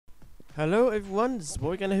Hello everyone, this is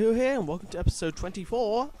Morgan Who here, and welcome to episode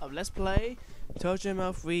 24 of Let's Play Toejam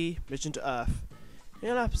Earl 3 Mission to Earth. In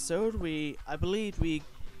an episode, I believe we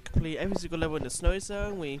complete every single level in the snow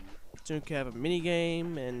zone, we took care of a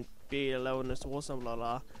minigame, and beat a level in the awesome blah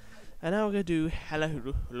blah. And now we're gonna do Hello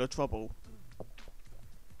Hula Trouble.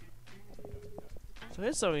 So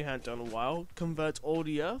here's something we haven't done in a while, convert all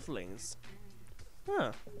the Earthlings.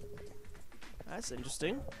 Huh. That's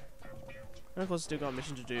interesting. And of course, still got a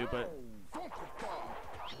mission to do, but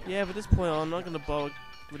yeah, at this point I'm not gonna bother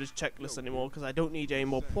with this checklist anymore because I don't need any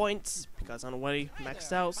more points because I'm already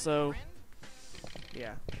maxed out. So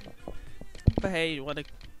yeah, but hey, you want to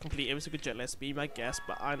complete every single checklist? Be my guest,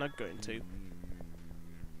 but I'm not going to.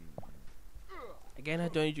 Again, I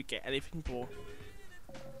don't need to get anything for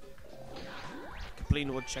completing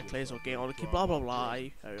all the checklists or getting all the key blah blah blah.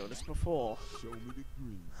 I heard this before.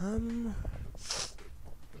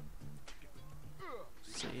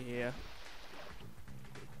 See here.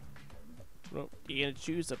 Well, you're gonna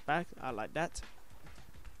choose the back. I like that.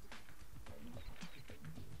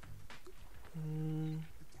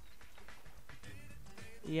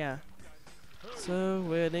 Yeah. So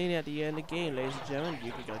we're nearly at the end of the game, ladies and gentlemen.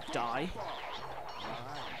 You're gonna die.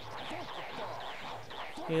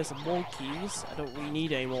 Here's some more keys. I don't really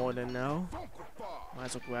need any more than now. Might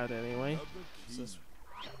as well grab it anyway.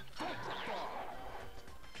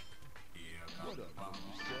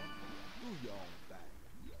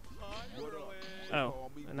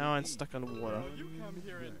 Oh, and now I'm stuck on the water.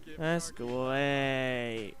 That's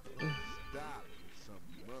great.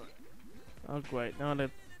 Oh great, now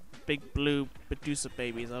the big blue Medusa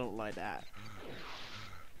babies, I don't like that.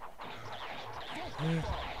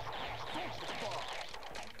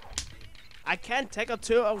 I can't take a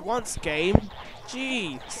two at once, game.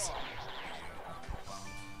 Jeez.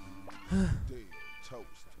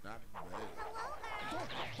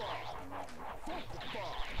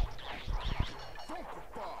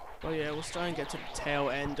 Oh yeah, we're starting to get to the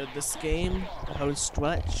tail end of this game, the home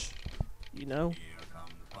stretch, you know.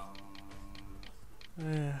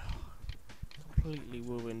 Completely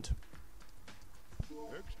ruined.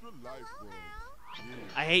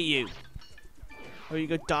 I hate you. Or you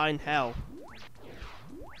go die in hell.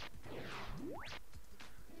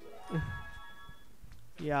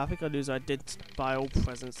 Yeah, I think I lose. I did buy all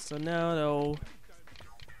presents, so now they'll.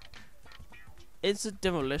 It's a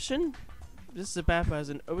demolition. This is a bad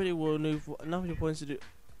present. Already will move enough of your points to do.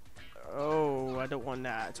 Oh, I don't want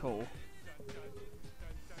that at all.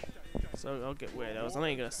 So I'll get rid of those. I'm not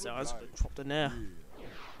even gonna sell. I'm just gonna drop them there.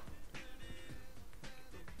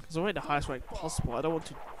 Because I'm at the highest rank possible. I don't want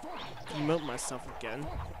to demote myself again.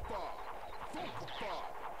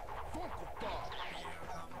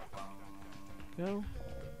 Go.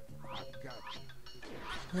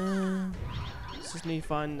 Just need to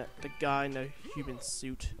find the guy in the human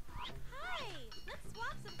suit.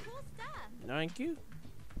 Thank you.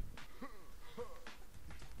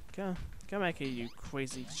 Come back here, you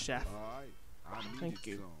crazy chef. Thank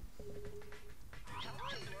you.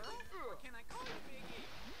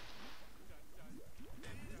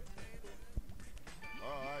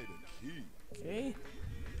 Okay.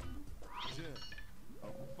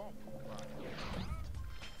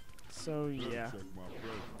 So yeah.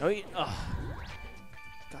 Oh, yeah. Oh.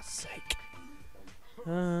 God's sake.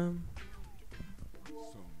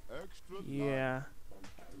 Yeah.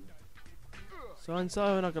 So I'm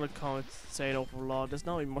sorry we're not gonna say an awful lot. There's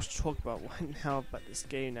not really much to talk about right now about this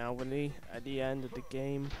game now. We're at the end of the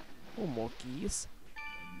game. Oh, more keys.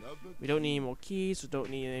 We don't need any more keys, we don't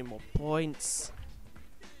need any more points.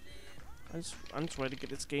 I'm just ready to get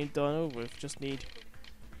this game done over with. Just need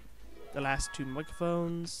the last two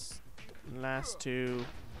microphones, the last two,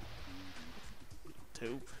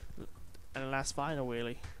 and the last final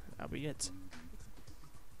really. That'll be it.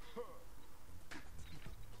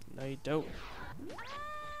 No, you don't.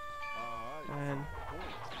 And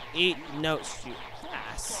eat notes, you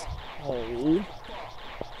asshole.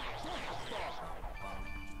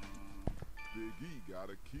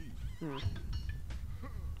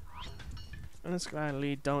 I'm just gonna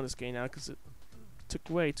lead down this game now because it took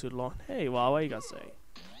way too long. Hey, well, what you gotta say?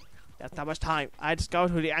 That's not much time. I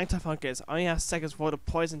discovered who the anti-funk is. I only have seconds before the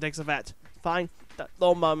poison takes effect. Find the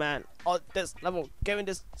lawnmower man on this level, giving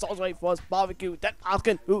this sauce rate for his barbecue, then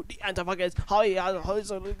asking who the anti-funk is.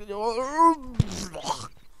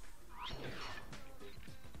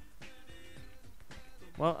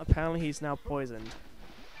 Well, apparently he's now poisoned.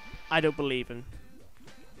 I don't believe him.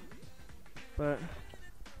 But,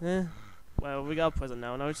 well, we got poison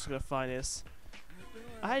now. Now we're just gonna find this.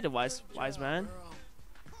 I hate the wise man.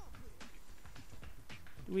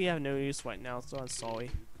 We have no use right now, so I'm sorry.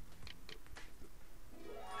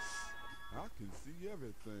 I can see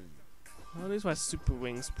everything. I'll lose my Super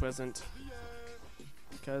Wings present.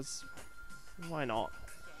 Because, why not?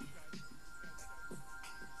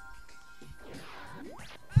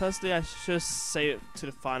 Personally, I should save it to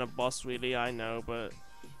the final boss, really, I know, but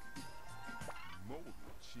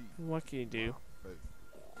what can you do?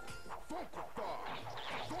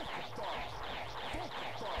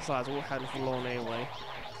 Besides, all had for long anyway.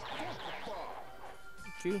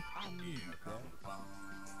 Thank you.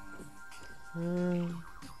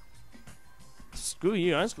 Screw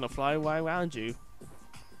you, I'm just gonna fly right around you.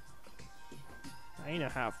 I know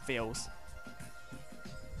how it feels.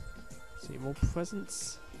 See more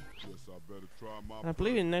presents. Guess I better try my And I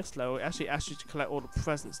believe in the next level it actually asks you to collect all the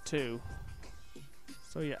presents too.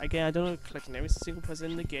 So yeah, again, I don't know if collecting every single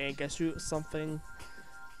present in the game gets you something.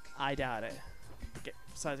 I doubt it.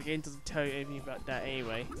 Besides, the game doesn't tell you anything about that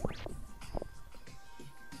anyway.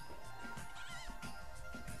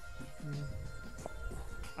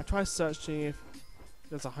 I tried searching if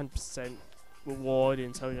there's 100% reward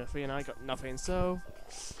in Toejam 3 and I got nothing, so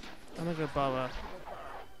I'm not gonna bother.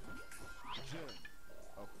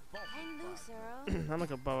 I'm not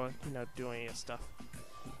gonna bother, you know, doing any stuff.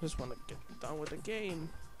 I just wanna get done with the game.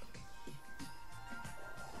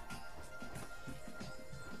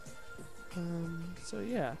 So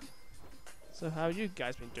yeah. So how have you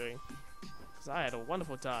guys been doing? Because I had a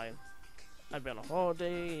wonderful time. I've been on a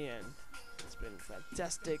holiday and it's been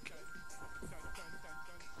fantastic.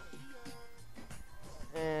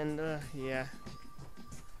 And yeah.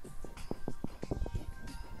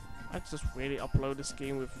 I just really upload this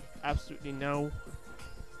game with absolutely no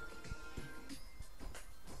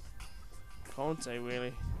content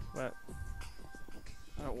really, but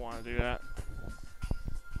I don't want to do that.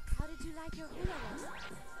 How did you like your hula lesson?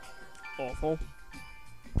 Awful.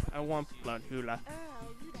 I want to learn hula.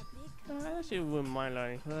 Earl, you the big I actually wouldn't mind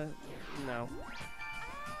learning, but no.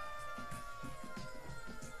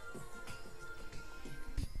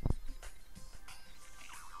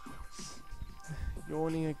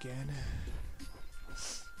 Yawning again.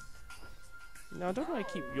 No, I don't want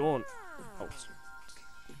to keep yawning. Oh,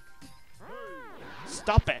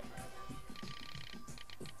 stop it!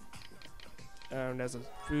 There's a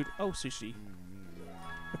food. Oh, sushi.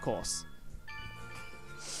 Of course.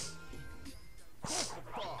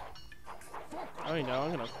 Oh, you know,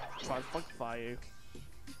 I'm gonna try to funkify you.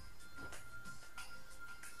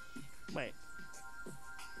 Wait.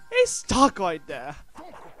 He's stuck right there!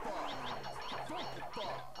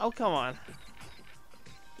 Oh, come on.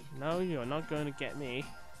 No, you're not going to get me.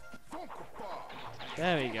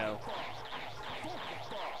 There we go.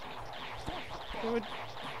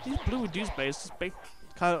 These blue reduced bases just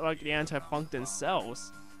kind of like the anti-funk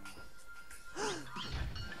themselves.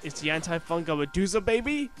 It's the anti-funk a reducer,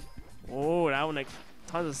 baby? Oh, that would make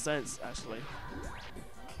tons of sense, actually.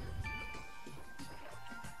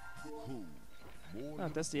 Oh,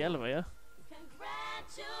 that's the elevator.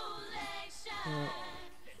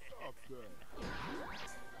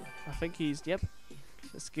 I think he's, yep,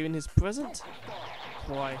 just giving his present.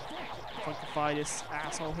 Boy, funkify this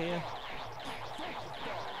asshole here.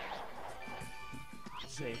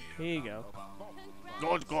 Let's see, here you go.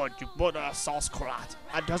 Good, you brought a sauce crat.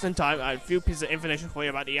 At dozen times, I have a few pieces of information for you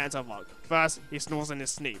about the anti-funk. First, he snores in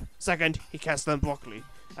his sleep. Second, he can't stand broccoli.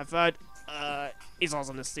 And third, he's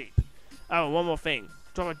also in his sleep. Oh, and one more thing.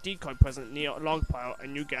 Drop a decoy present near a log pile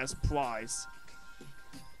and you get a prize.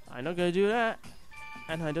 I'm not gonna do that.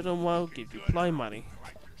 And I don't want to give you play money.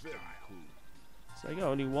 So I got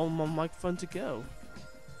only one more microphone to go.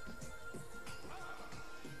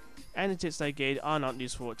 And the tips they gave are not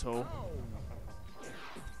useful at all.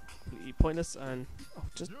 Completely pointless and oh,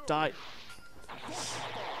 just die.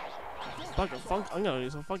 Bugger funk. I'm gonna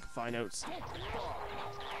use some funkify notes.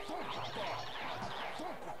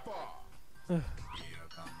 I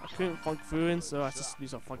couldn't funk through in, so I just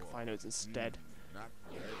use some funkify notes instead.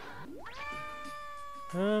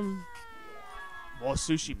 More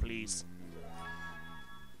sushi, please.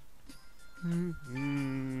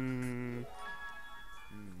 Let's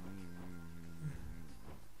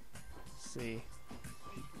see.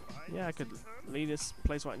 Yeah, I could leave this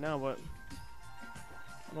place right now, but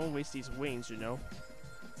I don't waste these wings, you know.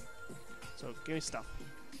 So give me stuff.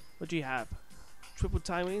 What do you have? Triple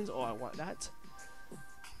time wings? Oh, I want that.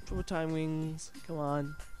 Triple time wings. Come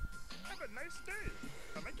on. Have a nice day.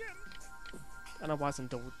 Come again. And I'll buy some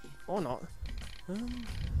double or not. What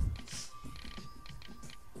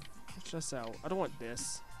should I sell? I don't want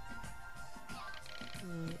this.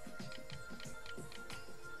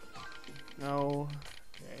 No.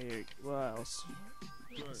 Okay, what else?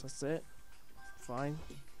 Guess that's it. Fine.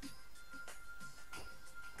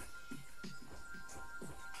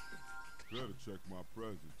 better check my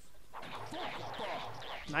presents.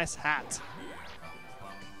 Nice hat.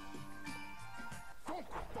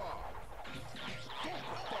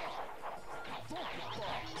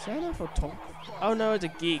 Is that enough for talk? Oh no, the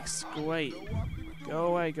geeks. Great. Go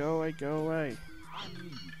away, go away, go away. I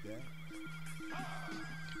needed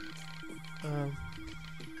that.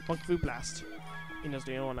 Funk Food Blast. You know,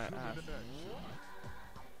 the only one I have.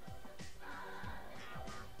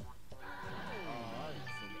 Alright,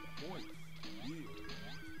 some points.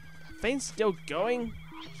 Yeah. Thing's still going?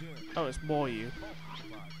 Oh, it's more you.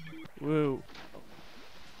 Woo.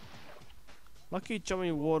 Lucky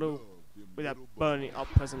jumping water without burning up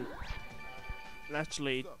present.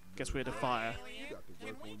 Naturally gets rid of fire. You got to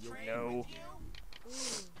work on your No. Ooh,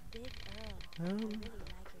 Big Earl. Really like your name.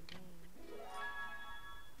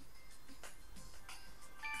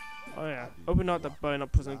 Oh yeah. Open up the burn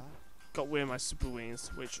up present. Got rid of my super wings,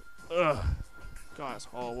 which, ugh. God, that's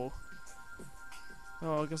horrible.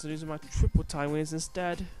 Oh, I guess I'm using my triple time wings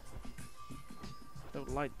instead.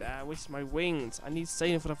 Don't like that. Waste my wings. I need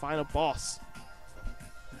saving for the final boss.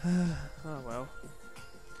 Oh well.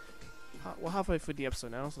 We're halfway through the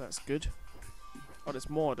episode now, so that's good. Oh, there's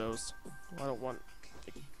more of those. I don't want.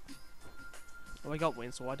 Well, I got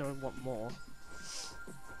wings, so I don't want more.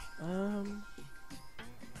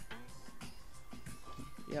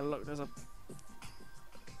 Yeah, look, there's a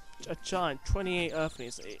giant 28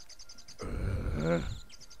 earthlings.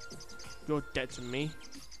 You're dead to me.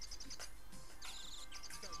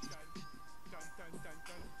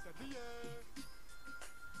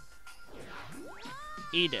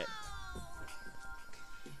 Eat it.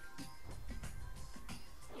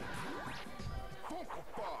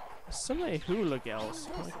 So many hula girls.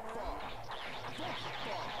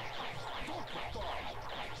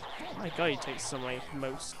 My god, it takes so many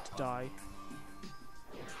most to die.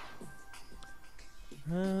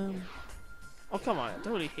 Oh come on, I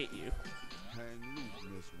don't really hit you. hang loose,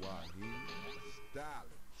 Miss Wahine.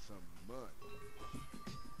 Styling some money.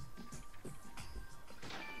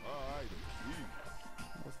 Alright,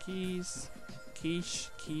 More keys.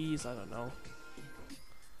 Keys, I don't know.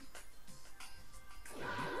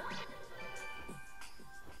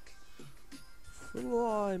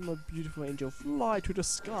 Fly, my beautiful angel, fly to the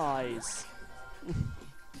skies.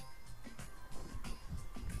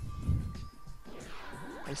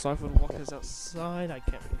 I'm sorry for the walkers outside, I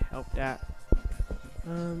can't really help that.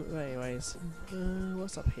 But anyways,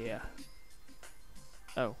 what's up here?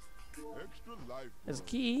 Oh, extra life. there's a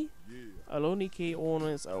key. Yeah, A lonely key all on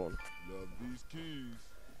its own. love these keys.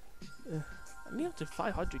 I need up to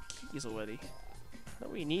 500 keys already. I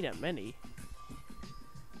don't really need that many.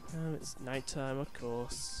 It's nighttime, of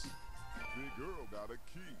course. Big Earl got a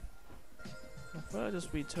key. I thought I'd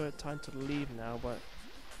just be time to leave now, but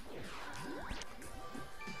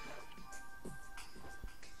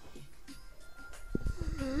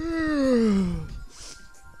I'm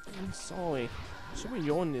sorry. I shouldn't be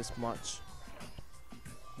yawning this much.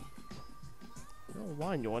 I don't know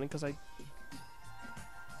why I'm yawning, because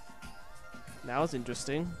Now it's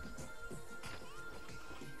interesting.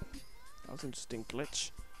 That was an interesting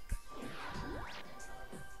glitch.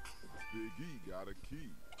 Big E got a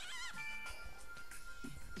key.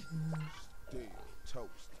 Still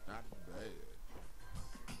toast, not bad.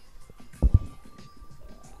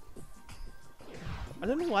 I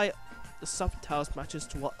don't know why the subtitles matches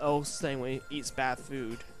to what Earl's saying when he eats bad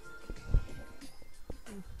food.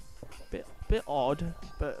 Bit odd,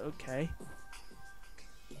 but okay.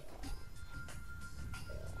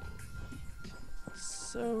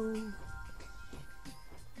 So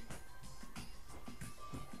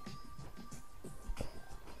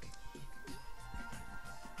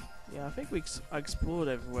yeah, I think I explored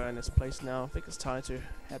everywhere in this place now. I think it's time to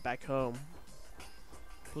head back home.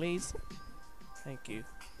 Please? Thank you.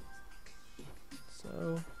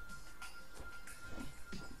 So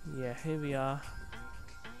yeah, here we are.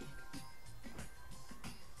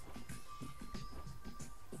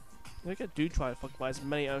 I think I do try to fuck by as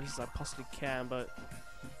many others as I possibly can, but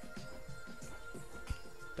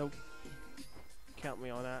don't count me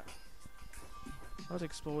on that. I'll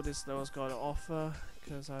explore this Noah's got to offer,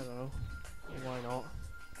 because I don't know, why not?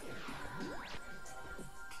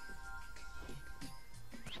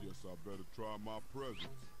 Guess I better try my presents.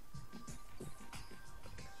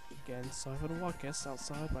 Again, sorry for the walk guests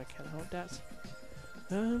outside, but I can't help that.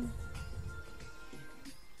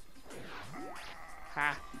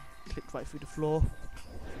 Ha! Clicked right through the floor.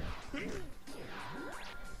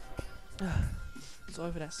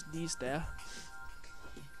 Sorry for that sneeze there.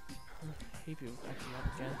 He be acting up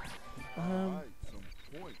again. Alright, some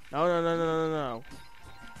points. No.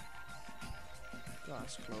 God,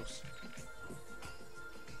 that's close.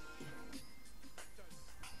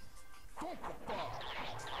 Oh,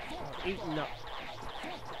 eating up.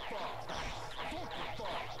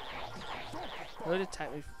 Don't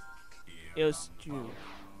attack me. It was you.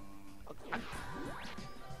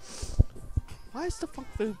 Why is the funk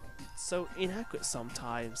food so inaccurate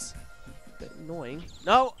sometimes? A bit annoying.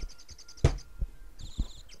 No!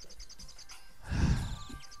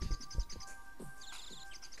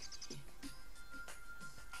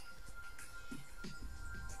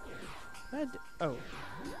 Oh.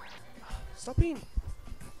 Stop being.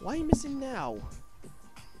 Why are you missing now?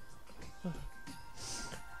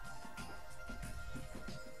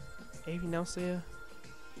 Anything else here?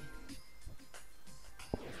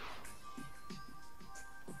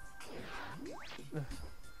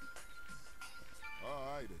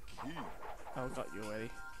 Alright, a key. Oh, got you already.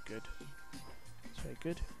 Good. That's very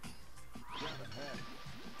good. Gotta have it.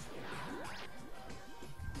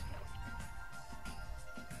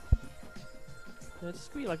 Yeah, this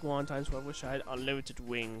could be like one of the times where I wish I had unlimited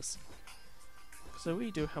wings. Because they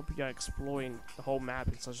really do help you out exploring the whole map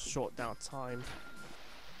in such a short amount of time.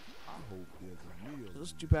 I hope there's a meal.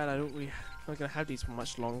 It's too bad I'm not gonna have these for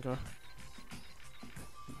much longer.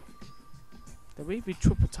 They may be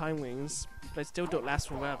triple time wings, but they still don't last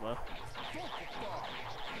forever.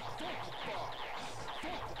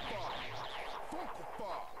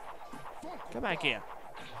 Come back here.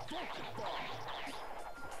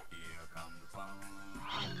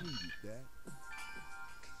 I needed that.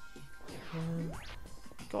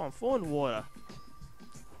 Go on, fall in the water.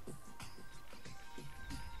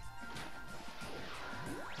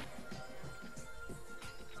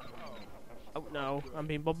 Oh no, I'm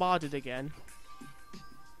being bombarded again.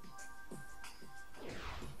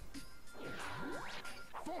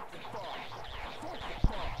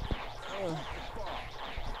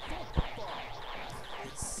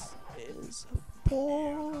 This is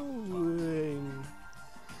boring.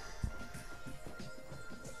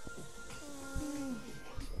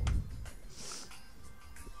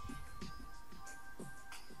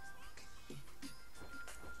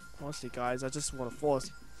 Honestly, guys, I just want to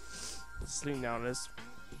force sleep now. There's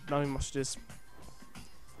nothing much to this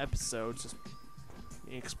episode. Just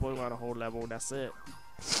exploring around a whole level. That's it.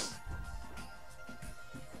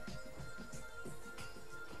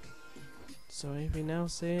 So anything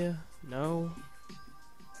else here? No.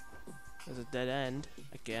 There's a dead end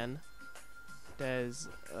again. There's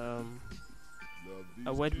Love these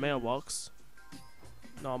a red kids. mailbox.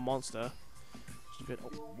 Not a monster. Just a bit.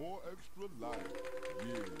 Oh, More extra life.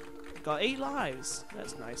 Yeah. got 8 lives.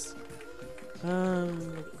 That's nice.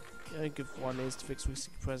 The only good one is to fix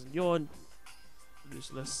risky present. You're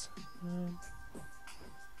useless.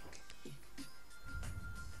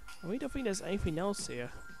 I really don't think there's anything else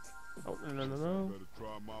here. Oh no. Better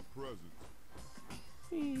try my presents.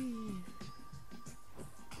 Whee.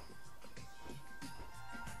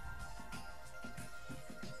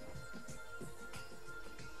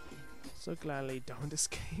 So gladly done this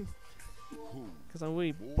game Cool. because I'm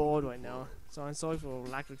really bored right now. So I'm sorry for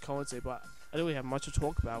lack of content, but I don't really have much to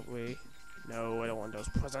talk about. Really, no, I don't want those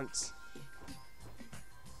presents.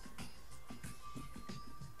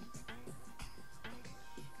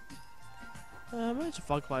 I managed to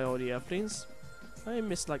fuck by all the earthlings. I only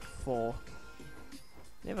missed like 4.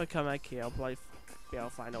 If I come back here, I'll probably be able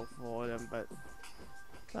to find all 4 of them, but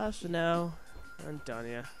as for now, I'm done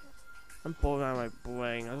here. I'm bored out of my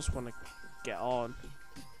brain, I just want to get on.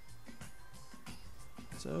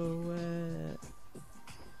 So,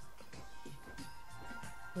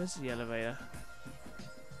 where's the elevator?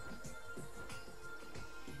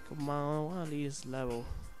 Come on, I want to leave this level.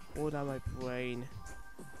 Bored out of my brain.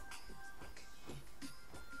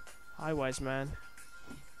 Hi, wise man.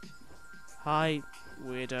 Hi,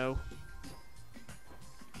 weirdo.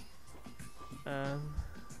 Am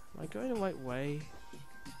I going the right way?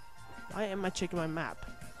 Why am I checking my map?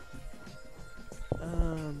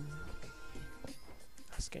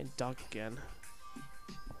 It's getting dark again.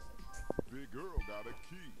 Big Earl got a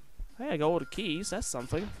key. Hey, I got all the keys. That's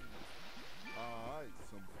something. Alright,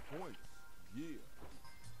 some points. Yeah.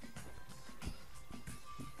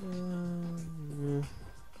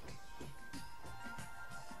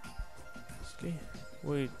 It's getting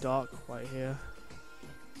really dark right here.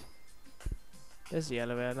 There's the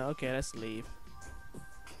elevator now. Okay, let's leave.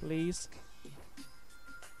 Please.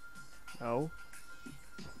 No.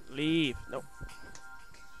 Leave. No.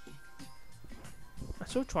 I'm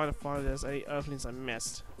still trying to find if there's any earthlings I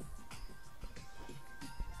missed.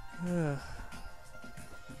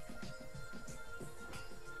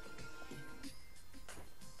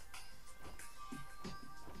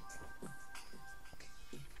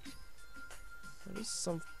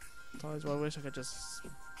 sometimes I wish I could just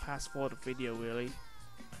pass forward the video really.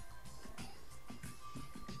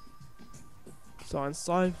 So I'm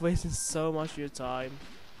sorry for wasting so much of your time.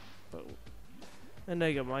 But and there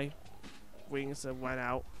you go, my wings have went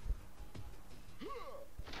out.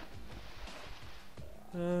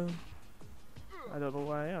 I don't know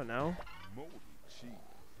where I am now. Moldy cheese,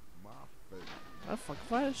 my favorite. A fuck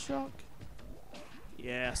fire shock?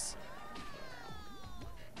 Yes.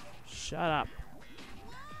 Shut up.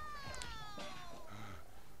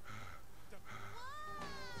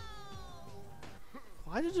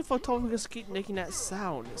 Why did the photographers keep making that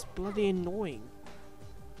sound? It's bloody annoying.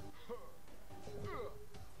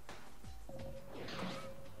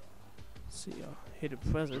 See, hit a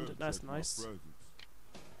present. That's nice.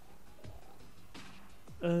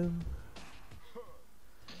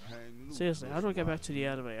 Seriously, how do I get back to the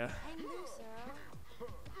elevator? Hang loose,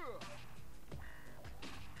 Earl.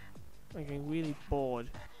 I'm getting really bored.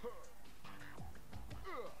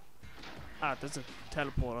 Ah, there's a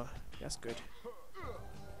teleporter. That's good.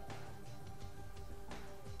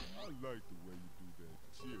 I like the way you do that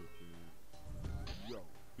cheer thing. Yo,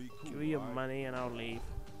 be cool. Give me your alright? money and I'll leave.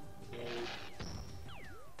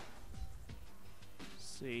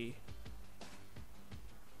 See.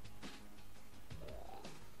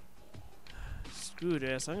 Screw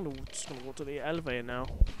this, I'm just gonna walk to the elevator now.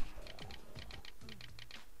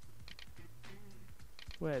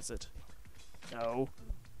 Where is it? No.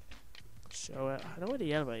 Show it. I know where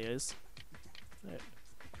the elevator is. There.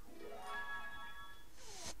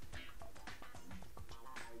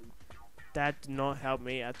 That did not help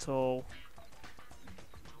me at all.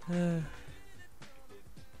 Come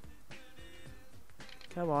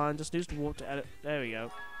on, just use the walk to edit. There we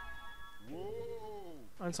go. Whoa.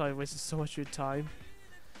 I'm sorry I wasted so much of your time.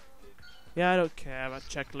 Yeah, I don't care about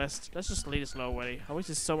checklist. Let's just leave this low already. I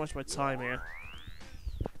wasted so much of my time here.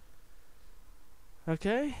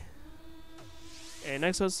 Okay. In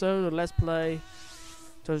next episode of Let's Play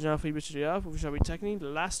Toejam Earl Free Bridge Up, we shall be tackling the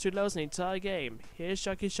last 2 levels in the entire game. Here's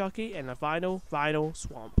Shocky and the final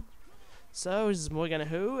swamp. So this is Morgan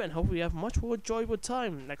Who, and hopefully we have much more enjoyable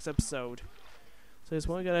time next episode. So this is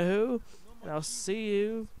Morgan Who, and I'll see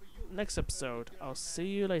you next episode. I'll see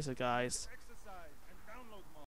you later, guys.